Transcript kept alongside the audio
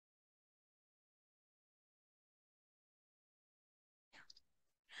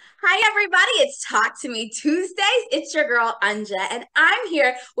Hi, everybody. It's Talk to Me Tuesdays. It's your girl, Anja, and I'm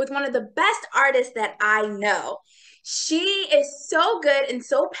here with one of the best artists that I know. She is so good and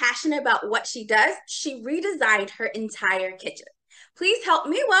so passionate about what she does. She redesigned her entire kitchen. Please help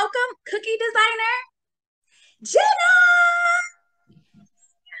me welcome cookie designer, Jenna.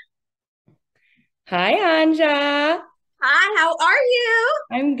 Hi, Anja. Hi, how are you?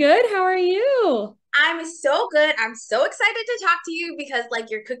 I'm good. How are you? I'm so good. I'm so excited to talk to you because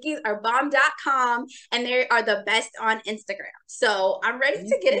your cookies are bomb.com and they are the best on Instagram. So I'm ready Thank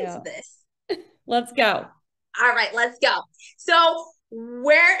to get into you. this. Let's go. All right, let's go. So,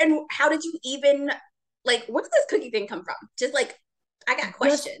 where and how did you even where did this cookie thing come from? Just I got Just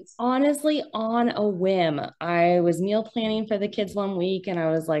questions. honestly, on a whim, I was meal planning for the kids one week and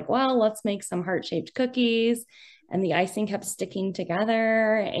I was like, well, let's make some heart-shaped cookies. And the icing kept sticking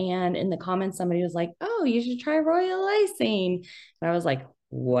together. And in the comments, somebody was like, oh, you should try royal icing. And I was like,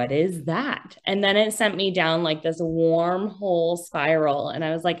 what is that? And then it sent me down like this wormhole spiral. And I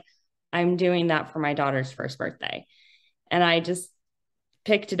was like, I'm doing that for my daughter's first birthday. And I just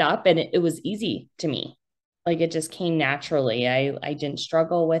picked it up and it was easy to me. Like it just came naturally. I didn't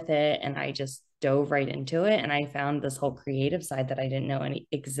struggle with it and I just dove right into it and I found this whole creative side that I didn't know any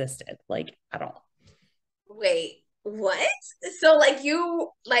existed like at all. Wait, what? So you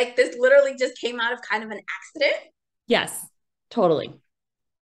this literally just came out of kind of an accident? Yes, totally.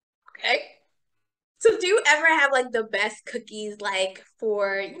 Okay. So do you ever have the best cookies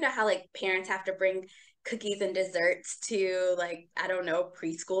for how parents have to bring cookies and desserts to I don't know,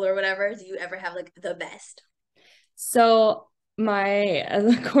 preschool or whatever? Do you ever have the best? So my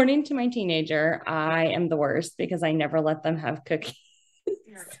according to my teenager, I am the worst because I never let them have cookies.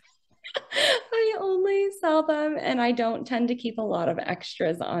 I only sell them and I don't tend to keep a lot of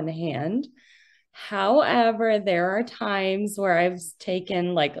extras on hand. However, there are times where I've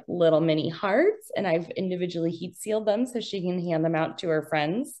taken like little mini hearts and I've individually heat sealed them so she can hand them out to her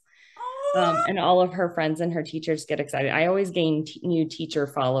friends. Oh, And all of her friends and her teachers get excited. I always gain new teacher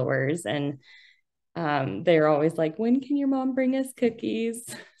followers, and they're always like, when can your mom bring us cookies?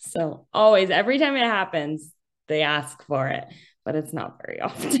 So, always, every time it happens, they ask for it, but it's not very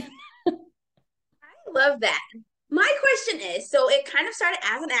often. I love that. My question is, so it kind of started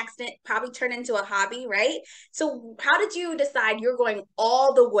as an accident, probably turned into a hobby, right? So how did you decide you're going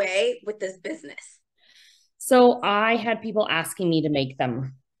all the way with this business? So I had people asking me to make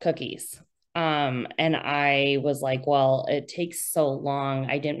them cookies. And I was like, well, it takes so long.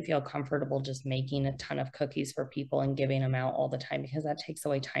 I didn't feel comfortable just making a ton of cookies for people and giving them out all the time because that takes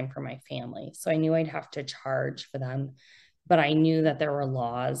away time for my family. So I knew I'd have to charge for them, but I knew that there were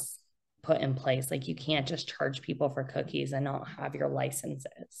laws put in place. Like you can't just charge people for cookies and not have your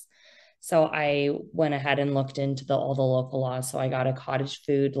licenses. So I went ahead and looked into all the local laws. So I got a cottage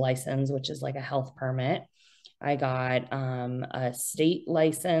food license, which is like a health permit. I got a state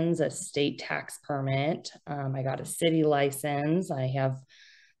license, a state tax permit. I got a city license. I have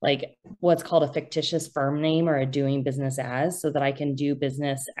like what's called a fictitious firm name or a doing business as, so that I can do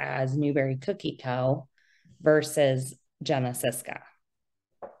business as Newberry Cookie Co versus Jenna Siska.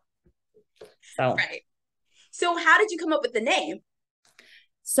 So, Right. So how did you come up with the name?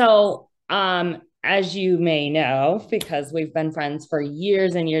 as you may know, because we've been friends for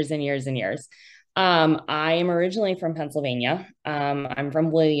years and years and years and years, I am originally from Pennsylvania. I'm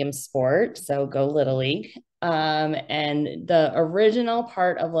from Williamsport, so go Little League. And the original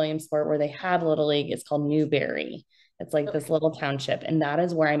part of Williamsport where they had Little League is called Newberry. It's like this Okay. little township, and that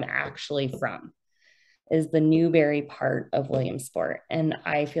is where I'm actually from, is the Newberry part of Williamsport. And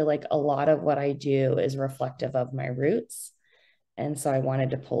I feel like a lot of what I do is reflective of my roots. And so I wanted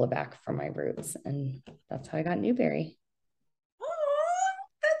to pull it back from my roots, and that's how I got Newberry. Oh,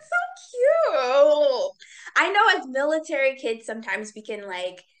 that's so cute. I know as military kids, sometimes we can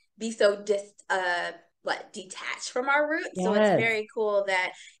be so detached from our roots. So it's Yes. very cool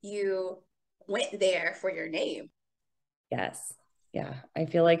that you went there for your name. Yes. Yeah. I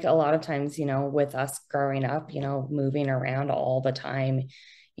feel like a lot of times, with us growing up, moving around all the time,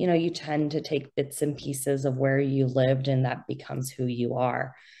 you tend to take bits and pieces of where you lived and that becomes who you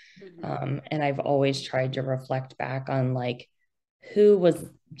are. Mhm. And I've always tried to reflect back on like who was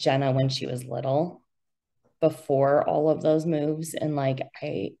Jenna when she was little before all of those moves. And like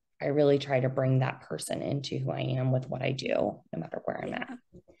I really try to bring that person into who I am with what I do, no matter where I'm Yeah. at.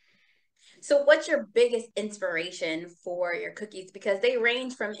 So what's your biggest inspiration for your cookies? Because they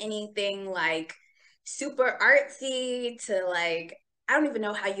range from anything super artsy to I don't even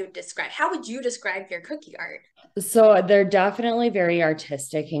know how you would describe. How would you describe your cookie art? So they're definitely very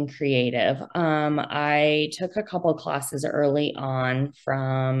artistic and creative. I took a couple classes early on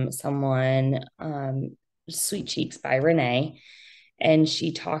from someone, Sweet Cheeks by Renee, and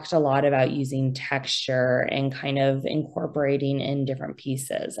she talked a lot about using texture and kind of incorporating in different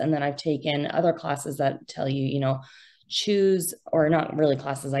pieces. And then I've taken other classes that tell you, choose, or not really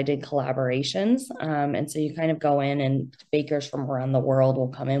classes, I did collaborations. And so you kind of go in, and bakers from around the world will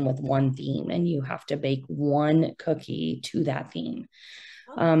come in with one theme, and you have to bake one cookie to that theme.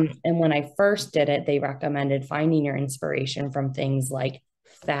 Oh, And when I first did it, they recommended finding your inspiration from things like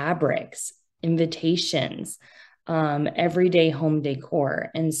fabrics, invitations, everyday home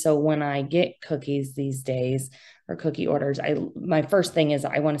decor. And so when I get cookies these days, or cookie orders, my first thing is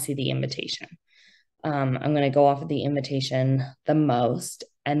I want to see the invitation. I'm going to go off of the invitation the most,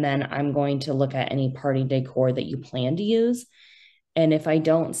 and then I'm going to look at any party decor that you plan to use. And if I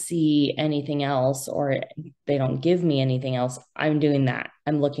don't see anything else, or they don't give me anything else, I'm doing that.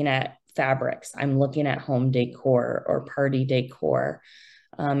 I'm looking at fabrics, I'm looking at home decor or party decor.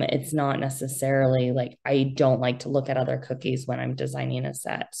 It's not necessarily like I don't like to look at other cookies when I'm designing a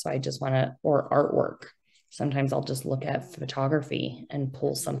set. So I just want to, or artwork. Sometimes I'll just look at photography and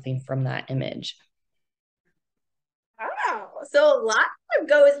pull something from that image. oh. So a lot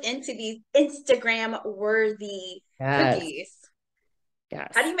goes into these Instagram worthy Yes. cookies. How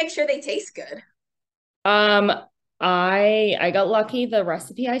do Yes. you make sure they taste good? Um, I got lucky. The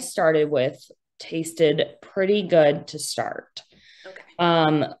recipe I started with tasted pretty good to start. Okay.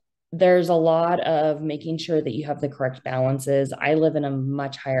 Um, there's a lot of making sure that you have the correct balances. I live in a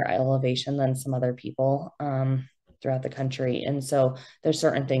much higher elevation than some other people throughout the country. And so there's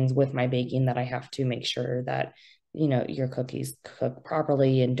certain things with my baking that I have to make sure that, your cookies cook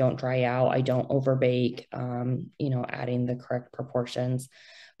properly and don't dry out. I don't overbake, adding the correct proportions.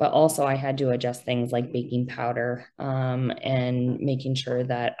 But also, I had to adjust things like baking powder, and making sure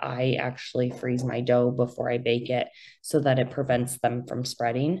that I actually freeze my dough before I bake it so that it prevents them from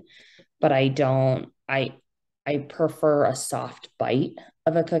spreading. But I don't, I prefer a soft bite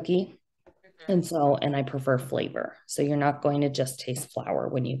of a cookie. And I prefer flavor. So you're not going to just taste flour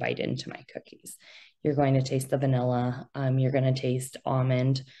when you bite into my cookies. You're going to taste the vanilla. You're going to taste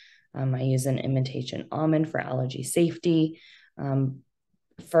almond. I use an imitation almond for allergy safety. Um,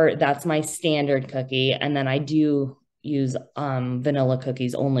 for That's my standard cookie, and then I do use vanilla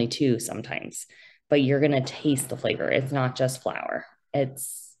cookies only too sometimes, but you're going to taste the flavor. It's not just flour.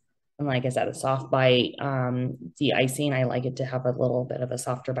 It's, and like I said, a soft bite. The icing, I like it to have a little bit of a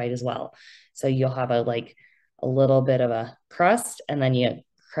softer bite as well, so you'll have a little bit of a crust, and then you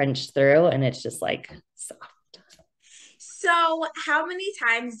crunch through, and it's just like soft. So, how many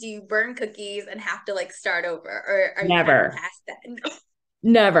times do you burn cookies and have to like start over, or are you kind of Never. past that?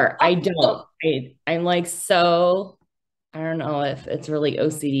 Never. I don't. Oh, I'm like, so I don't know if it's really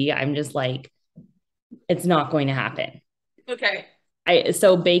OCD. I'm just like, it's not going to happen. okay.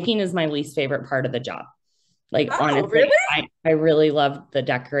 So baking is my least favorite part of the job. Like Oh, honestly, really? I really love the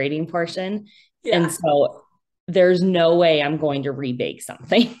decorating portion. And Yeah. so there's no way I'm going to rebake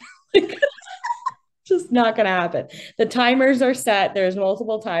something. Like, just not going to happen. The timers are set. There's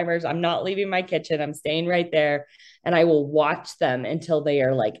multiple timers. I'm not leaving my kitchen. I'm staying right there, and I will watch them until they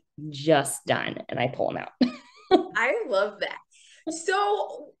are like just done, and I pull them out. I love that.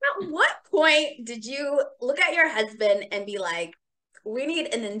 So, at what point did you look at your husband and be like, we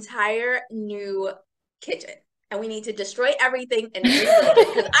need an entire new kitchen and we need to destroy everything and rebuild it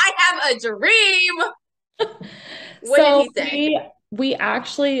because I have a dream? What did So he say?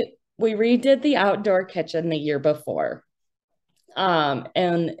 we redid the outdoor kitchen the year before.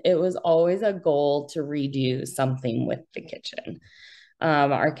 And it was always a goal to redo something with the kitchen.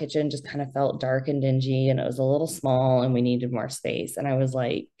 Our kitchen just kind of felt dark and dingy, and it was a little small, and we needed more space. And I was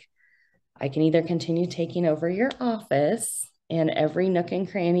like, I can either continue taking over your office and every nook and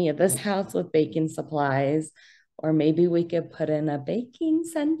cranny of this house with baking supplies, or maybe we could put in a baking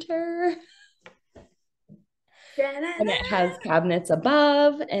center. And it has cabinets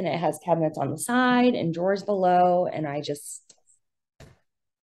above, and it has cabinets on the side and drawers below. And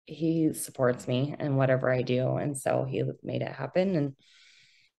he supports me in whatever I do. And so he made it happen. And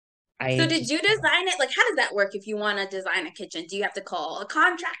So I did just, you design it? Like, how does that work if you want to design a kitchen? Do you have to call a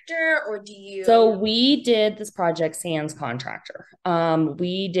contractor or do so you? we did this project sans contractor.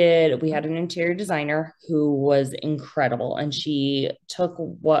 We had an interior designer who was incredible, and she took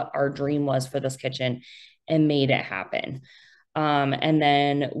what our dream was for this kitchen and made it happen. And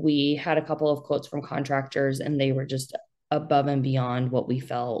then we had a couple of quotes from contractors, and they were just above and beyond what we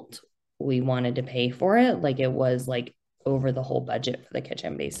felt we wanted to pay for it. Like it was like over the whole budget for the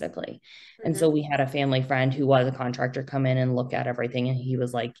kitchen, basically. And so Mhm. we had a family friend who was a contractor come in and look at everything. And he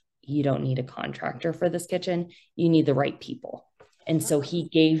was like, you don't need a contractor for this kitchen. You need the right people. And so Oh. he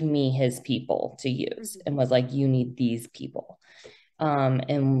gave me his people to use Mhm. and was like, you need these people.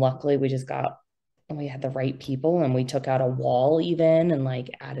 And luckily we had the right people and we took out a wall even and like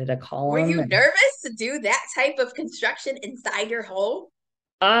added a Were column. you And, nervous to do that type of construction inside your home?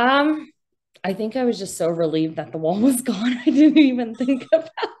 um, I think I was just so relieved that the wall was gone. I didn't even think about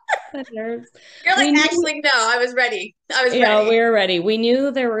the nerves. You're like, We knew, actually, no, I was ready. I was yeah, we ready. were ready. We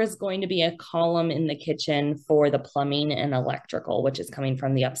knew there was going to be a column in the kitchen for the plumbing and electrical, which is coming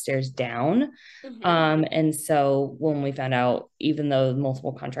from the upstairs down. Mhm. And so when we found out, even though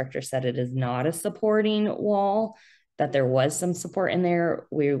multiple contractors said it is not a supporting wall, that there was some support in there,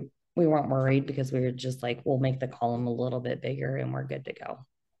 we weren't worried because we were just like, we'll make the column a little bit bigger and we're good to go.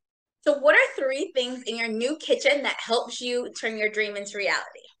 So, what are three things in your new kitchen that helps you turn your dream into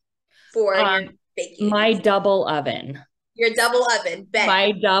reality for your Um, baking my and stuff? double oven. Your double oven, bet.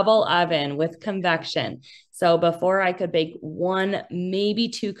 My double oven with convection. So before I could bake one, maybe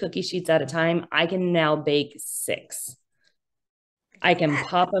two cookie sheets at a time, I can now bake six. I can Bet.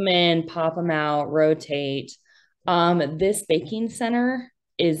 pop them in, pop them out, rotate. This baking center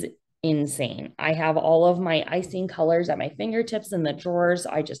is insane. I have all of my icing colors at my fingertips in the drawers.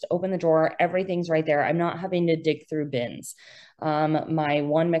 I just open the drawer, everything's right there. I'm not having to dig through bins. My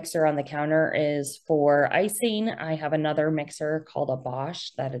one mixer on the counter is for icing. I have another mixer called a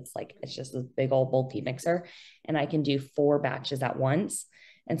Bosch that it's just this big old bulky mixer, and I can do 4 batches at once.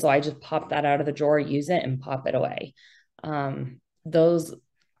 And so I just pop that out of the drawer, use it, and pop it away. Those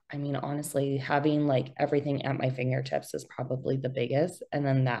I mean, honestly, having like everything at my fingertips is probably the biggest. And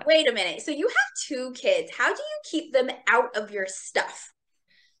then that, Wait a minute. So, you have two kids. How do you keep them out of your stuff?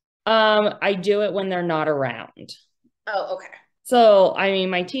 I do it when they're not around. Oh, okay. So, I mean,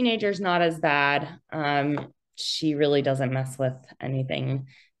 my teenager's not as bad. She really doesn't mess with anything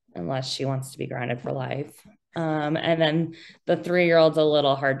unless she wants to be grounded for life. And then the 3-year-old's a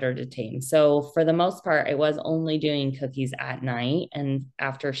little harder to tame. So, for the most part, I was only doing cookies at night and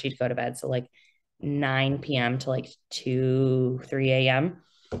after she'd go to bed. So, like 9 p.m. to like 2, 3 a.m.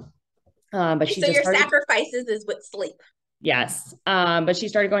 But Okay, she so, just your started, sacrifices is with sleep. yes. But she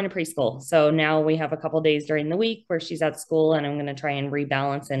started going to preschool. So now we have a couple days during the week where she's at school and I'm going to try and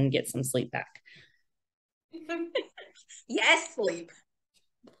rebalance and get some sleep back. Yes, sleep.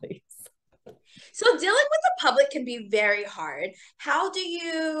 Please. So dealing with the public can be very hard. How do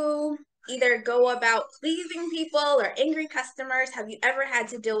you either go about pleasing people or angry customers? Have you ever had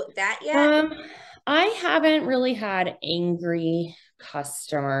to deal with that yet? Um, I haven't really had angry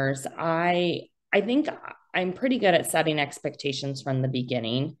customers. I think I'm pretty good at setting expectations from the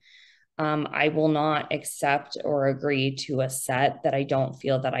beginning. I will not accept or agree to a set that I don't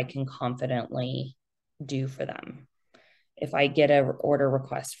feel that I can confidently do for them. If I get a order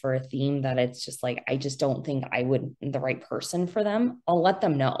request for a theme that it's just like I just don't think I would the right person for them, I'll let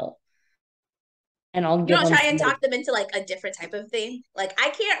them know and I'll You give don't them try and somebody. talk them into like a different type of thing. Like I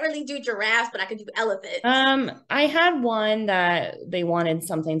can't really do giraffes, but I can do elephants. I had one that they wanted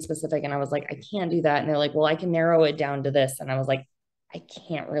something specific and I was like, I can't do that. And they're like, well, I can narrow it down to this. And I was like, I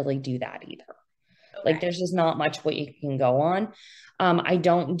can't really do that either. Like Okay. there's just not much what you can go on. I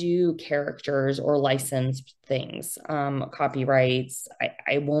don't do characters or licensed things, copyrights.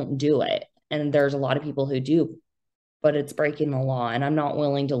 I won't do it. And there's a lot of people who do, but it's breaking the law. And I'm not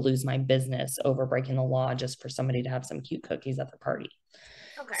willing to lose my business over breaking the law just for somebody to have some cute cookies at their party.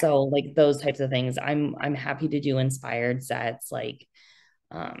 Okay. So like those types of things, I'm happy to do inspired sets like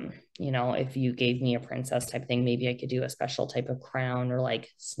if you gave me a princess type thing, maybe I could do a special type of crown or like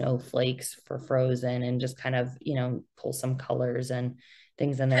snowflakes for Frozen and just kind of, pull some colors and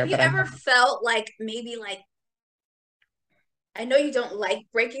things in there. Have you But I'm ever felt like maybe like I know you don't like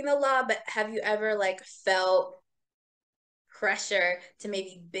breaking the law, but have you ever like felt pressure to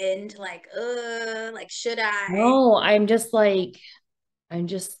maybe bend like should I? no, I'm just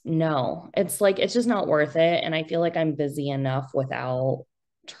no. It's like it's just not worth it. And I feel like I'm busy enough without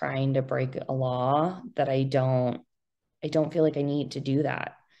trying to break a law that I don't feel like I need to do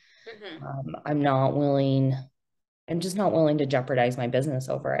that. Mhm. I'm not willing I'm just not willing to jeopardize my business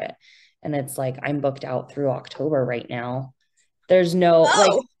over it. And it's like I'm booked out through October right now. There's no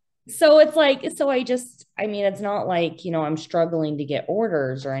like, Oh, so it's like, so I mean, it's not like, I'm struggling to get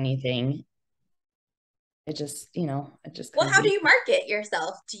orders or anything. It just well, kind of how do be you market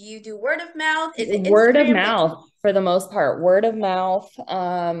yourself? Do you do word of mouth? Is it word of Instagram? Like, mouth for the most part, word of mouth.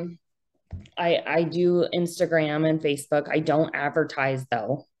 I do Instagram and Facebook. I don't advertise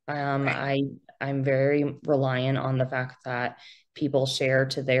though. okay. I'm very reliant on the fact that people share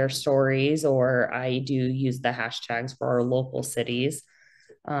to their stories, or I do use the hashtags for our local cities.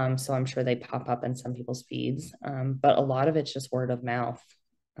 So I'm sure they pop up in some people's feeds. But a lot of it's just word of mouth.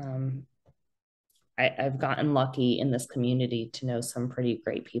 Um, I've gotten lucky in this community to know some pretty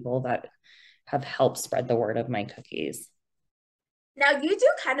great people that have helped spread the word of my cookies. Now you do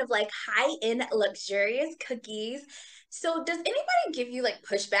kind of like high-end luxurious cookies. So does anybody give you like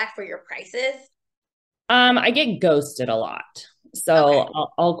pushback for your prices? I get ghosted a lot. So Okay.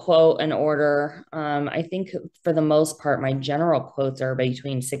 I'll quote an order. I think for the most part, my general quotes are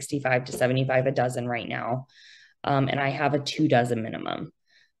between 65 to 75 a dozen right now. And I have a 2 dozen minimum.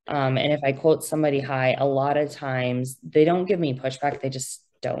 And if I quote somebody high, a lot of times they don't give me pushback, they just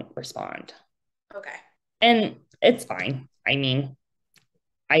don't respond. Okay. And it's fine. I mean,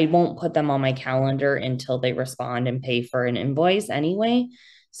 I won't put them on my calendar until they respond and pay for an invoice anyway.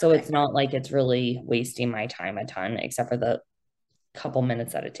 So Okay. it's not like it's really wasting my time a ton, except for the couple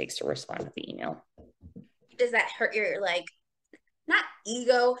minutes that it takes to respond to the email. Does that hurt your like not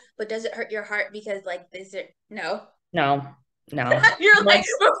ego, but does it hurt your heart because like is it no? No, no, You're like like,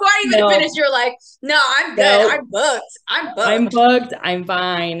 before I even finish, no, you're like, no, I'm good. no, I'm booked. I'm I'm booked. booked. I'm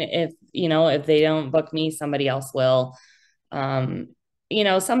fine. If they don't book me, somebody else will. Um,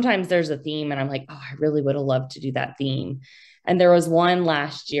 Sometimes there's a theme and I'm like, oh, I really would have loved to do that theme. And there was one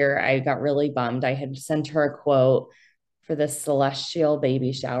last year I got really bummed. I had sent her a quote for the celestial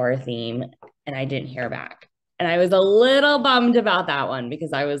baby shower theme and I didn't hear back. And I was a little bummed about that one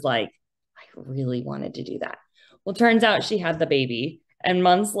because I was like, I really wanted to do that. Well, turns out she had the baby and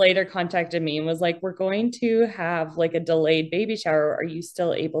months later contacted me and was like, we're going to have like a delayed baby shower. Are you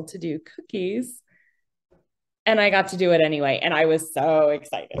still able to do cookies? And I got to do it anyway. And I was so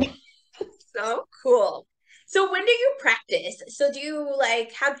excited. So cool. So when do you practice? So do you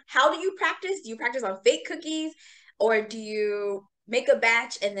like how do you practice? Do you practice on fake cookies or do you make a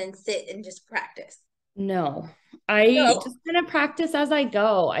batch and then sit and just practice? No, I No. just kind of practice as I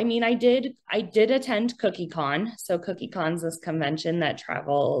go. I mean, I did attend Cookie Con. So Cookie Con's this convention that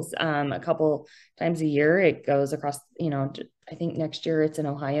travels a couple times a year. It goes across, I think next year it's in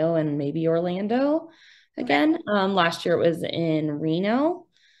Ohio and maybe Orlando Okay. again. Last year it was in Reno,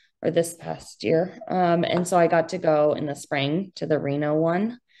 or this past year. And so I got to go in the spring to the Reno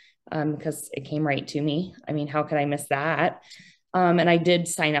one because it came right to me. I mean, how could I miss that? And I did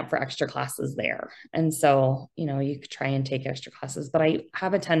sign up for extra classes there. And so, you could try and take extra classes, but I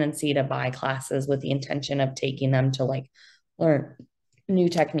have a tendency to buy classes with the intention of taking them to like learn new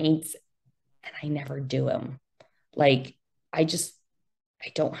techniques, and I never do them. Like, I just,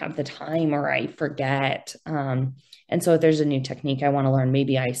 I don't have the time or I forget. And so if there's a new technique I want to learn,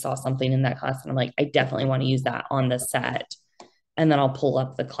 maybe I saw something in that class and I'm like, I definitely want to use that on the set. And then I'll pull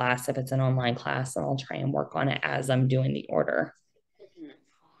up the class if it's an online class and I'll try and work on it as I'm doing the order.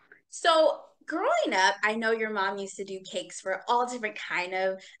 So growing up, I know your mom used to do cakes for all different kind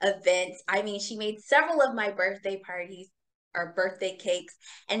of events. I mean, she made several of my birthday parties or birthday cakes,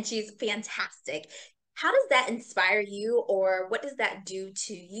 and she's fantastic. How does that inspire you, or what does that do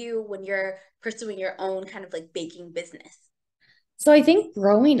to you when you're pursuing your own kind of like baking business? So I think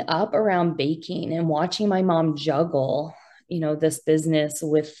growing up around baking and watching my mom juggle, this business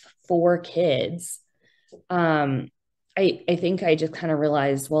with 4 kids, um, I think I just kind of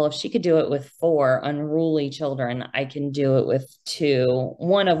realized, well, if she could do it with 4 unruly children, I can do it with 2,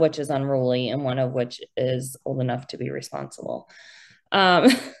 one of which is unruly and one of which is old enough to be responsible.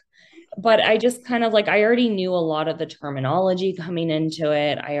 Um, but I just kind of like, I already knew a lot of the terminology coming into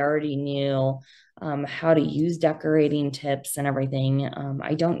it. I already knew how to use decorating tips and everything.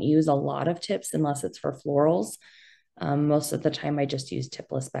 I don't use a lot of tips unless it's for florals. Most of the time, I just use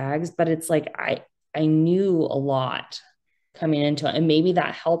tipless bags, but it's like I knew a lot coming into it, and maybe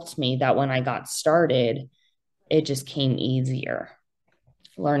that helped me. That when I got started, it just came easier.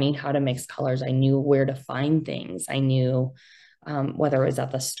 Learning how to mix colors, I knew where to find things. I knew whether it was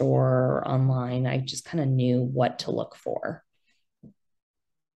at the store or online. I just kind of knew what to look for.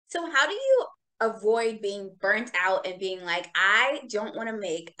 So how do you avoid being burnt out and being like, I don't want to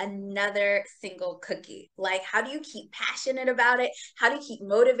make another single cookie? Like, how do you keep passionate about it? How do you keep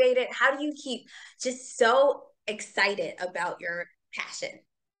motivated? How do you keep just so excited about your passion?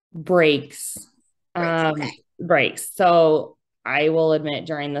 Breaks. Breaks. Okay. Breaks. So I will admit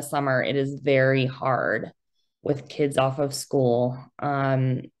during the summer, it is very hard with kids off of school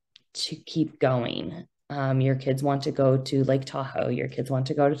to keep going. Your kids want to go to Lake Tahoe, your kids want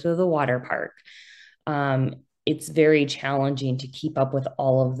to go to the water park. It's very challenging to keep up with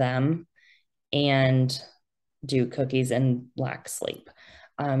all of them and do cookies and lack sleep.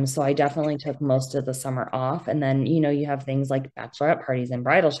 So I definitely took most of the summer off. And then, you have things like bachelorette parties and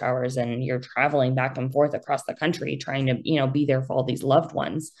bridal showers, and you're traveling back and forth across the country trying to, be there for all these loved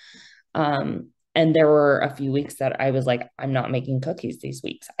ones. And there were a few weeks that I was like, I'm not making cookies these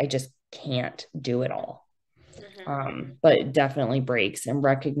weeks. I just can't do it all. But it definitely breaks, and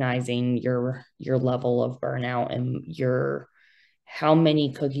recognizing your level of burnout and your how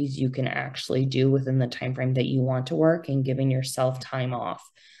many cookies you can actually do within the time frame that you want to work, and giving yourself time off.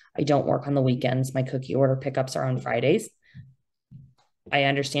 I don't work on the weekends. My cookie order pickups are on Fridays. I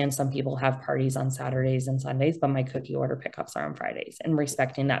understand some people have parties on Saturdays and Sundays, but my cookie order pickups are on Fridays, and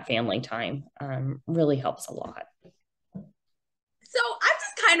respecting that family time really helps a lot. So I'm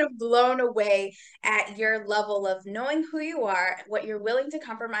just kind of blown away at your level of knowing who you are, what you're willing to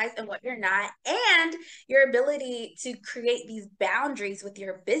compromise and what you're not, and your ability to create these boundaries with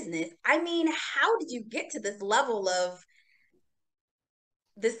your business. I mean, how did you get to this level of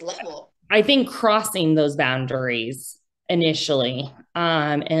this level? I think crossing those boundaries initially,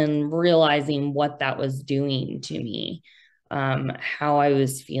 and realizing what that was doing to me, how I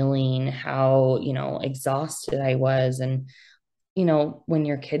was feeling, how, exhausted I was. And, when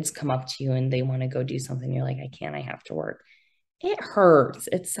your kids come up to you and they want to go do something, you're like, I can't, I have to work. It hurts.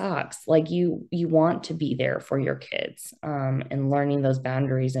 It sucks. Like you want to be there for your kids, and learning those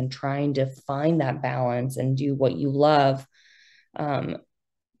boundaries and trying to find that balance and do what you love.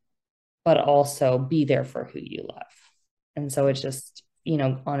 But also be there for who you love. And so it's just,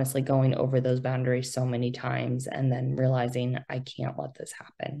 honestly going over those boundaries so many times and then realizing I can't let this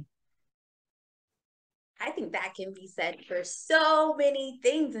happen. I think that can be said for so many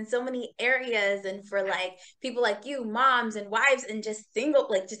things in so many areas, and for like people like you, moms and wives, and just single,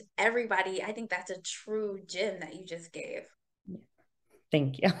 like just everybody. I think that's a true gem that you just gave.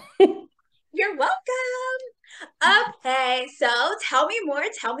 Thank you. You're welcome. Okay, so tell me more.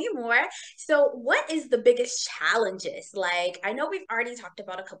 Tell me more. So, what is the biggest challenges? Like, I know we've already talked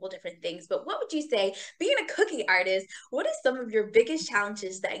about a couple different things, but what would you say, being a cookie artist, what is some of your biggest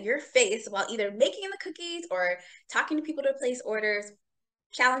challenges that you're faced while either making the cookies or talking to people to place orders?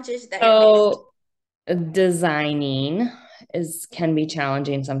 Challenges that you're faced. So designing is can be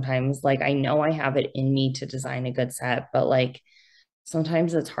challenging sometimes. Like I know I have it in me to design a good set, but like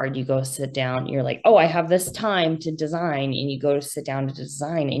sometimes it's hard. You go sit down, you're like, oh, I have this time to design, and you go to sit down to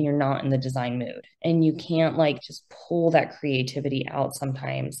design and you're not in the design mood, and you can't like just pull that creativity out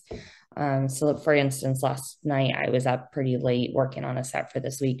sometimes. So for instance, last night I was up pretty late working on a set for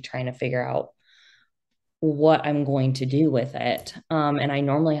this week, trying to figure out what I'm going to do with it. And I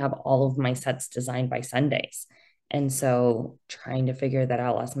normally have all of my sets designed by Sundays. And so trying to figure that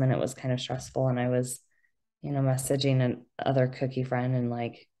out last minute was kind of stressful. And I was, messaging another cookie friend and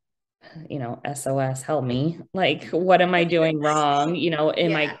like, SOS, help me. Like, what am I doing wrong?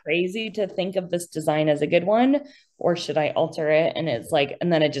 Am I Yeah. crazy to think of this design as a good one, or should I alter it? And it's like,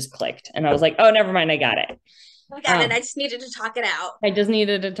 and then it just clicked. And I was like, oh, never mind. I got it. I got it. I just needed to talk it out. I just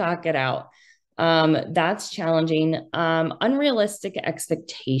needed to talk it out. That's challenging. Unrealistic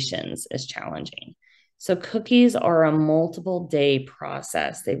expectations is challenging. So cookies are a multiple day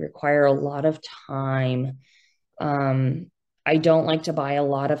process. They require a lot of time. I don't like to buy a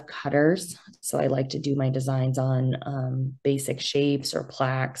lot of cutters. So I like to do my designs on basic shapes or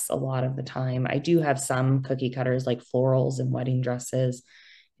plaques a lot of the time. I do have some cookie cutters like florals and wedding dresses,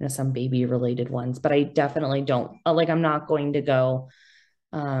 some baby related ones, but I definitely don't like, I'm not going to go,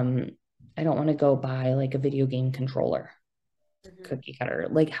 I don't want to go buy like a video game controller cookie cutter.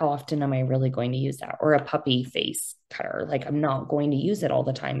 Like, how often am I really going to use that? Or a puppy face cutter? Like, I'm not going to use it all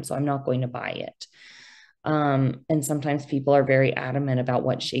the time, so I'm not going to buy it. And sometimes people are very adamant about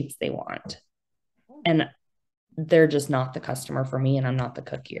what shapes they want, and they're just not the customer for me, and I'm not the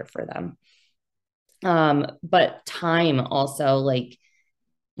cookier for them. But time also, like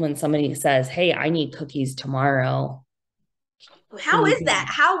when somebody says, hey, I need cookies tomorrow. How is that?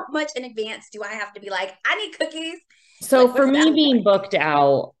 How much in advance do I have to be like, I need cookies? So Like, what for does that me, look being like? booked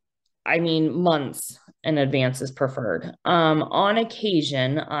out, I mean, months in advance is preferred. On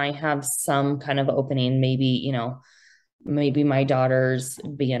occasion, I have some kind of opening, maybe, maybe my daughter's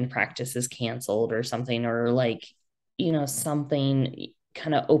band practice is canceled or something, or like, something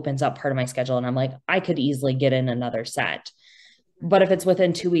kind of opens up part of my schedule. And I'm like, I could easily get in another set. But if it's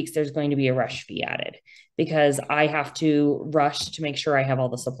within 2 weeks, there's going to be a rush fee added, because I have to rush to make sure I have all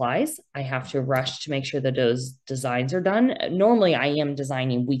the supplies. I have to rush to make sure that those designs are done. Normally, I am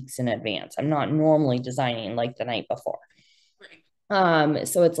designing weeks in advance. I'm not normally designing like the night before.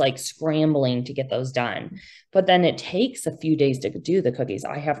 So it's like scrambling to get those done. But then it takes a few days to do the cookies.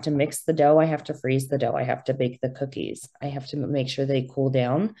 I have to mix the dough. I have to freeze the dough. I have to bake the cookies. I have to make sure they cool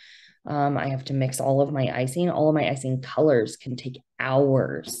down. I have to mix all of my icing. All of my icing colors can take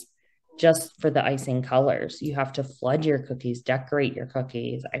hours just for the icing colors. You have to flood your cookies, decorate your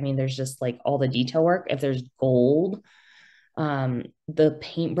cookies. I mean, there's just like all the detail work. If there's gold, the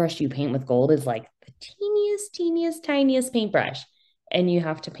paintbrush you paint with gold is like the teeniest, tiniest paintbrush. And you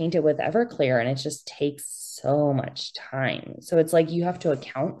have to paint it with Everclear, and it just takes so much time. So it's like you have to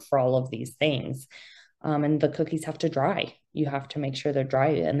account for all of these things. And the cookies have to dry. You have to make sure they're dry,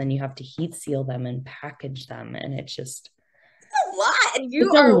 and then you have to heat seal them and package them. And it's just a lot. And you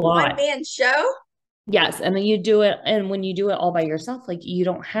it's a are a lot. one-man show. Yes. And then you do it. And when you do it all by yourself, like you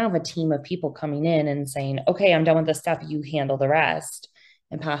don't have a team of people coming in and saying, okay, I'm done with this step. You handle the rest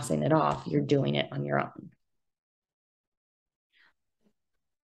and passing it off. You're doing it on your own.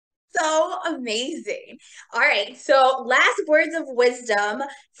 So amazing. All right. So, last words of wisdom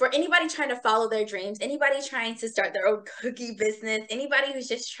for anybody trying to follow their dreams, anybody trying to start their own cookie business, anybody who's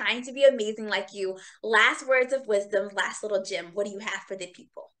just trying to be amazing like you. Last words of wisdom, last little gem. What do you have for the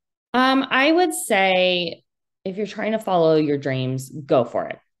people? I would say if you're trying to follow your dreams, go for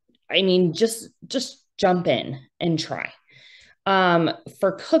it. I mean, just jump in and try.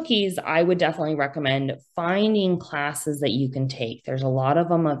 For cookies, I would definitely recommend finding classes that you can take. There's a lot of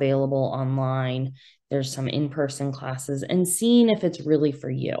them available online. There's some in-person classes and seeing if it's really for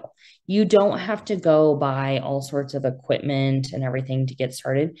you. You don't have to go buy all sorts of equipment and everything to get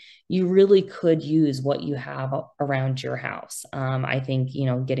started. You really could use what you have around your house. I think,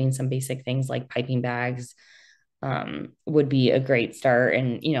 getting some basic things like piping bags, would be a great start,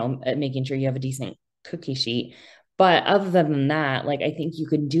 and, making sure you have a decent cookie sheet. But other than that, like I think you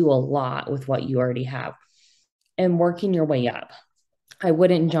could do a lot with what you already have and working your way up. I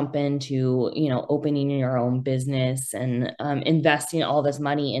wouldn't jump into, opening your own business and investing all this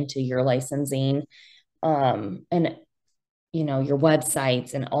money into your licensing, and, your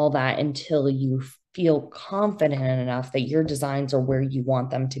websites and all that until you feel confident enough that your designs are where you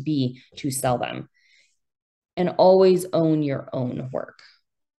want them to be to sell them. And always own your own work.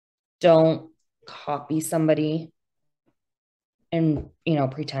 Don't copy somebody and,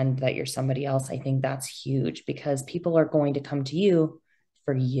 pretend that you're somebody else. I think that's huge because people are going to come to you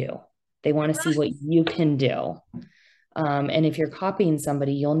for you. They want to see what you can do. And if you're copying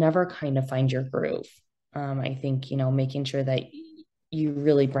somebody, you'll never kind of find your groove. I think, making sure that you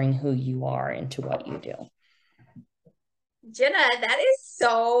really bring who you are into what you do. Jenna, that is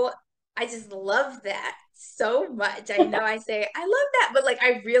so, I just love that so much. I know I say, I love that, but like,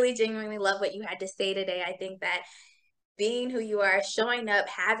 I really genuinely love what you had to say today. I think that being who you are, showing up,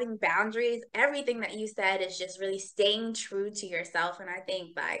 having boundaries, everything that you said is just really staying true to yourself. And I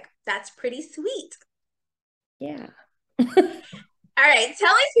think like that's pretty sweet. Yeah. All right.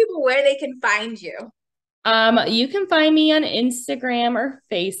 Tell these people where they can find you. You can find me on Instagram or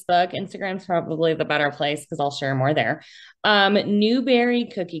Facebook. Instagram's probably the better place because I'll share more there. Newberry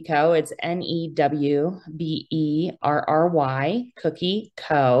Cookie Co. It's Newberry Cookie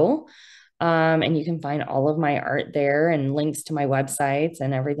Co. And you can find all of my art there and links to my websites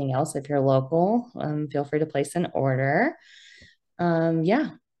and everything else. If you're local, feel free to place an order. Yeah,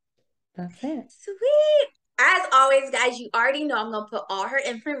 that's it. Sweet. As always, guys, you already know I'm going to put all her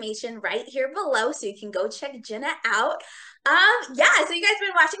information right here below so you can go check Jenna out. Yeah, so you guys have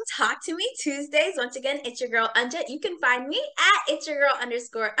been watching Talk to Me Tuesdays. Once again, it's your girl Anja. You can find me at it's your girl _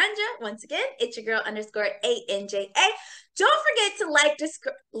 Anja. Once again, it's your girl _ ANJA. Don't forget to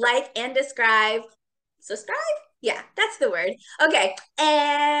like and describe. Subscribe? Yeah, that's the word. Okay,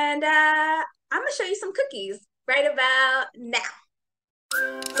 and I'm gonna show you some cookies right about now.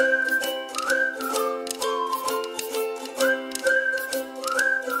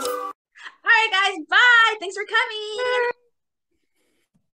 All right, guys, bye. Thanks for coming.